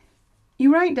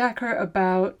 You write, Dacher,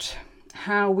 about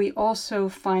how we also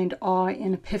find awe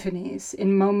in epiphanies,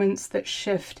 in moments that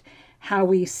shift how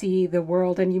we see the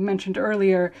world. And you mentioned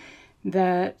earlier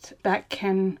that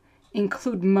can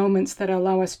include moments that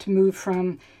allow us to move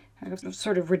from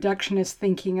sort of reductionist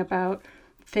thinking about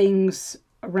things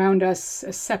around us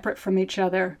as separate from each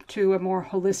other to a more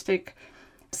holistic,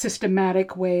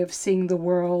 systematic way of seeing the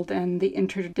world and the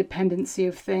interdependency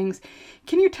of things.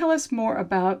 Can you tell us more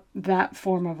about that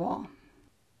form of awe?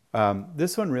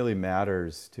 This one really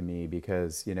matters to me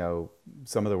because,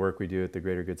 some of the work we do at the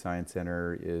Greater Good Science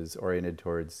Center is oriented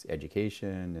towards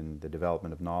education and the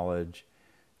development of knowledge.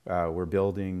 We're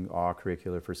building awe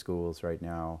curricula for schools right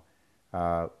now.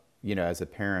 As a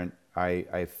parent,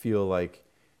 I feel like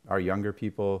our younger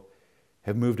people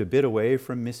have moved a bit away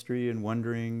from mystery and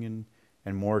wondering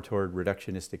and more toward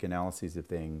reductionistic analyses of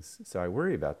things. So I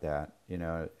worry about that,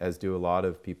 as do a lot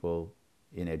of people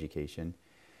in education.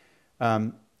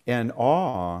 And And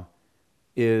awe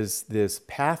is this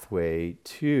pathway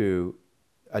to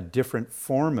a different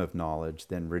form of knowledge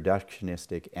than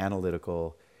reductionistic,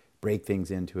 analytical, break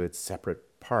things into its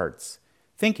separate parts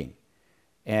thinking.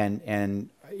 And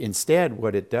instead,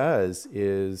 what it does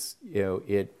is,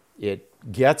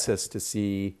 it gets us to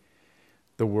see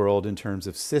the world in terms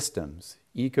of systems,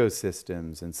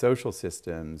 ecosystems and social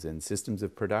systems and systems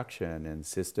of production and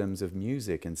systems of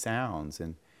music and sounds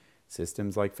and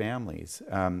systems like families.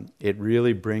 It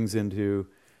really brings into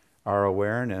our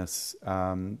awareness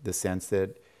the sense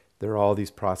that there are all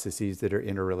these processes that are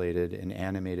interrelated and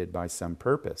animated by some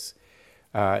purpose.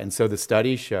 And so the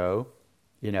studies show,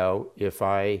 if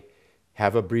I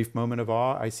have a brief moment of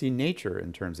awe, I see nature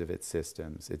in terms of its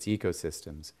systems, its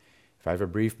ecosystems. If I have a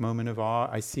brief moment of awe,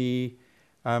 I see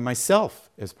myself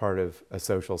as part of a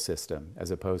social system, as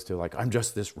opposed to like, I'm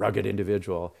just this rugged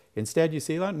individual. Instead, you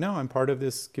see, no, I'm part of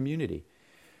this community.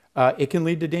 It can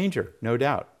lead to danger, no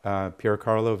doubt. Pier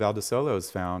Carlo Valdisolo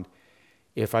has found,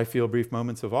 if I feel brief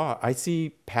moments of awe, I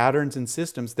see patterns and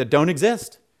systems that don't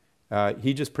exist.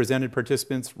 He just presented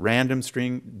participants random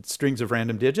strings of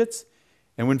random digits.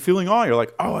 And when feeling awe, you're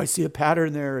like, oh, I see a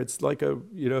pattern there. It's like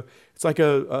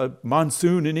a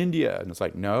monsoon in India. And it's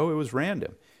like, no, it was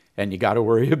random. And you got to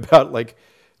worry about like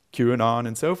QAnon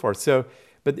and so forth.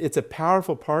 But it's a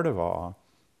powerful part of awe,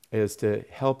 is to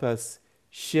help us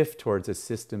shift towards a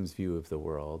systems view of the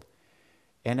world.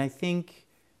 And I think,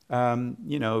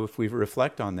 if we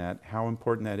reflect on that, how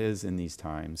important that is in these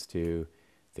times to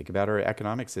think about our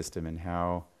economic system and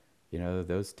how,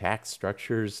 those tax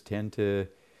structures tend to,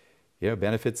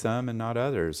 benefit some and not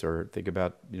others, or think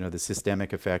about, the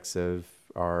systemic effects of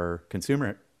our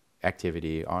consumer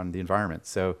activity on the environment.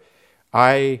 So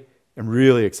I am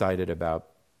really excited about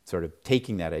sort of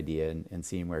taking that idea and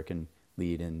seeing where it can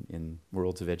lead in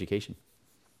worlds of education.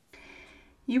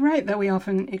 You write that we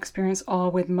often experience awe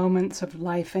with moments of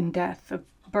life and death, of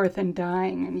birth and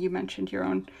dying, and you mentioned your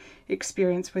own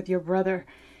experience with your brother.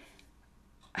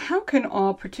 How can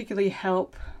awe particularly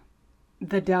help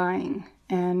the dying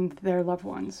and their loved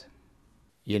ones?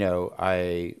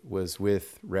 I was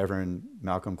with Reverend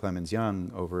Malcolm Clemens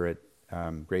Young over at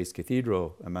Grace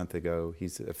Cathedral a month ago.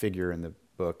 He's a figure in the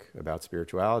book about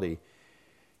spirituality.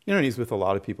 And he's with a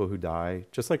lot of people who die,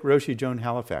 just like Roshi Joan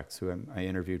Halifax, who I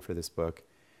interviewed for this book.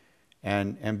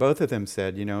 And both of them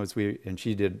said, and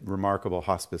she did remarkable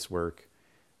hospice work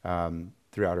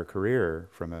throughout her career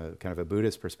from a kind of a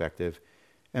Buddhist perspective.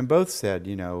 And both said,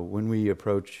 when we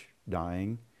approach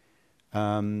dying,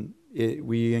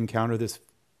 we encounter this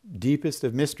deepest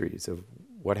of mysteries of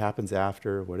what happens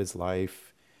after, what is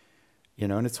life,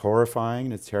 and it's horrifying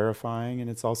and it's terrifying and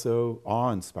it's also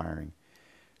awe-inspiring.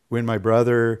 When my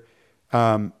brother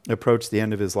approached the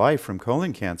end of his life from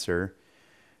colon cancer,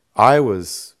 I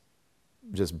was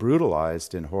just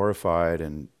brutalized and horrified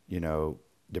and,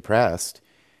 depressed.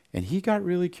 And he got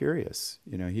really curious.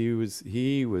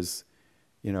 He was,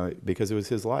 because it was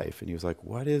his life. And he was like,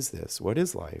 what is this? What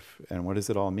is life? And what does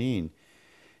it all mean?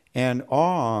 And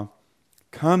awe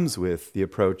comes with the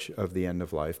approach of the end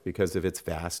of life because of its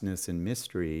vastness and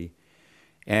mystery.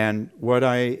 And what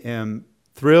I am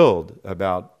thrilled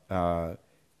about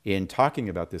in talking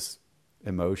about this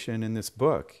emotion in this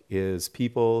book is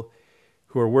people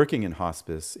who are working in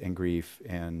hospice and grief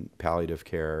and palliative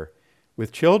care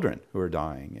with children who are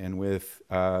dying and with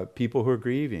people who are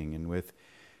grieving and with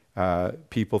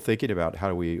people thinking about how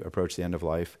do we approach the end of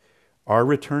life are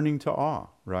returning to awe,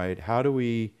 right? How do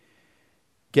we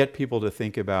get people to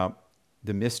think about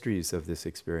the mysteries of this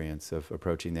experience of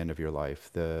approaching the end of your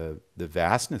life, the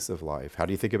vastness of life? How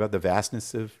do you think about the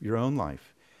vastness of your own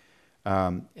life?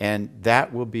 And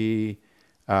that will be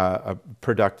a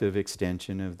productive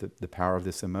extension of the power of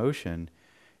this emotion.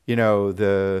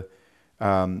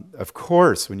 Of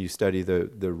course, when you study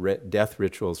the death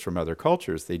rituals from other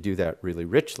cultures, they do that really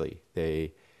richly.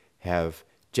 They have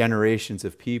generations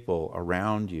of people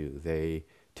around you. They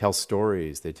tell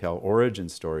stories. They tell origin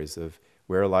stories of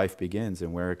where life begins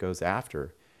and where it goes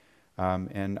after.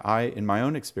 And I, in my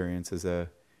own experience as a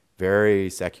very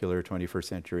secular 21st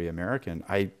century American,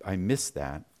 I missed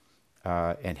that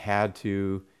and had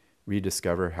to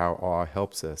rediscover how awe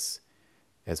helps us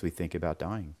as we think about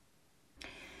dying.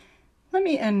 Let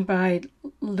me end by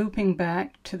looping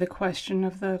back to the question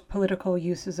of the political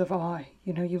uses of awe.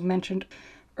 You mentioned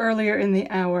earlier in the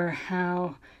hour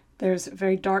how there's a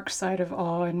very dark side of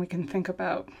awe, and we can think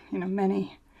about,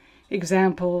 many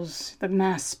examples, the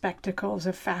mass spectacles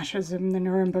of fascism, the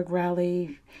Nuremberg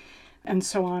Rally, and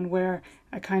so on, where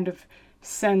a kind of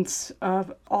sense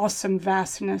of awesome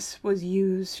vastness was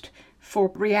used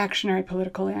for reactionary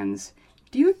political ends.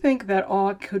 Do you think that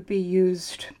awe could be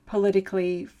used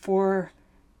politically for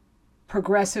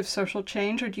progressive social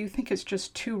change, or do you think it's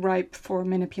just too ripe for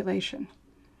manipulation?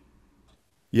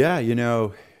 Yeah,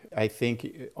 I think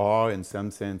awe in some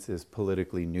sense is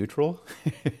politically neutral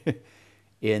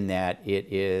in that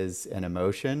it is an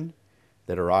emotion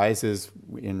that arises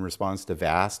in response to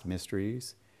vast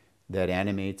mysteries that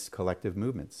animates collective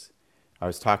movements. I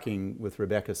was talking with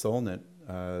Rebecca Solnit,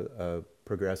 a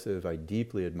progressive I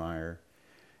deeply admire,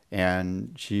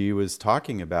 and she was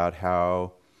talking about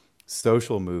how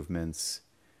social movements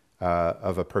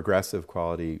of a progressive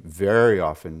quality very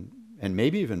often, and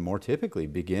maybe even more typically,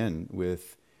 begin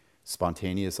with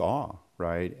spontaneous awe,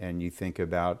 right? And you think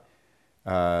about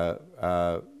Greta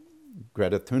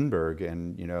Thunberg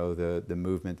and the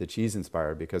movement that she's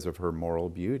inspired because of her moral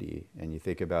beauty, and you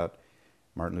think about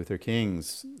Martin Luther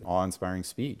King's awe-inspiring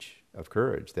speech of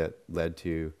courage that led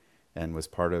to and was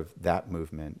part of that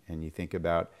movement, and you think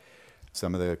about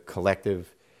some of the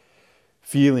collective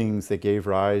feelings that gave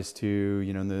rise to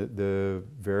the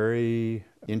very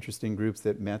interesting groups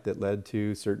that met that led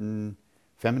to certain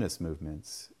feminist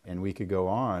movements, and we could go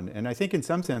on. And I think in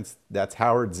some sense that's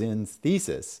Howard Zinn's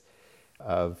thesis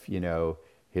of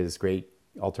his great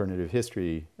alternative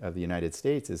history of the United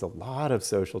States, is a lot of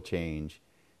social change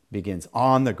begins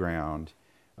on the ground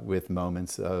with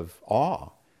moments of awe.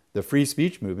 The free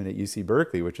speech movement at UC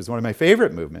Berkeley, which is one of my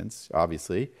favorite movements,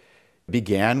 obviously,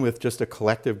 began with just a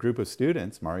collective group of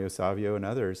students, Mario Savio and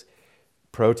others,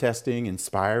 protesting,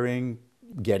 inspiring,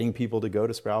 getting people to go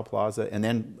to Sproul Plaza, and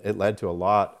then it led to a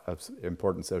lot of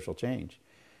important social change.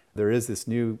 There is this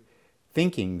new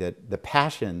thinking that the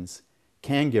passions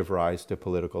can give rise to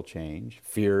political change,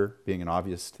 fear being an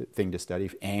obvious thing to study,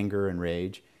 anger and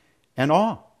rage, and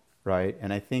awe, right?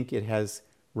 And I think it has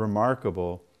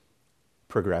remarkable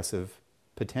progressive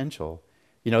potential.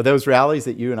 Those rallies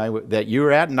that you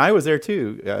were at, and I was there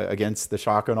too, against the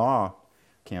shock and awe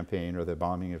campaign or the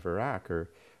bombing of Iraq,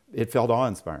 it felt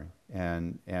awe-inspiring.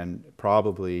 And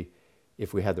probably,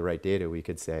 if we had the right data, we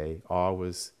could say awe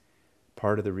was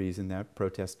part of the reason that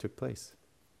protest took place.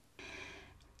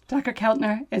 Dacher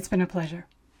Keltner, it's been a pleasure.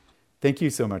 Thank you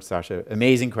so much, Sasha.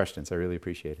 Amazing questions. I really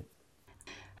appreciate it.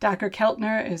 Dacher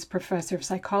Keltner is professor of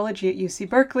psychology at UC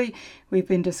Berkeley. We've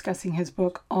been discussing his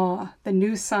book, Awe, The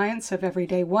New Science of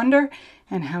Everyday Wonder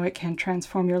and How It Can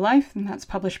Transform Your Life. And that's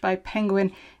published by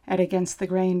Penguin at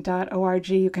againstthegrain.org.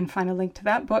 You can find a link to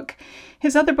that book.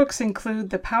 His other books include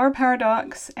The Power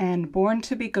Paradox and Born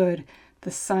to be Good,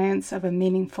 The Science of a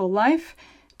Meaningful Life.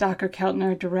 Dacher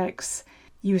Keltner directs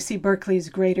UC Berkeley's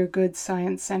Greater Good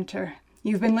Science Center.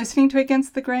 You've been listening to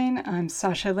Against the Grain. I'm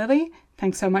Sasha Lilly.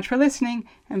 Thanks so much for listening,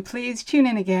 and please tune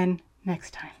in again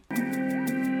next time.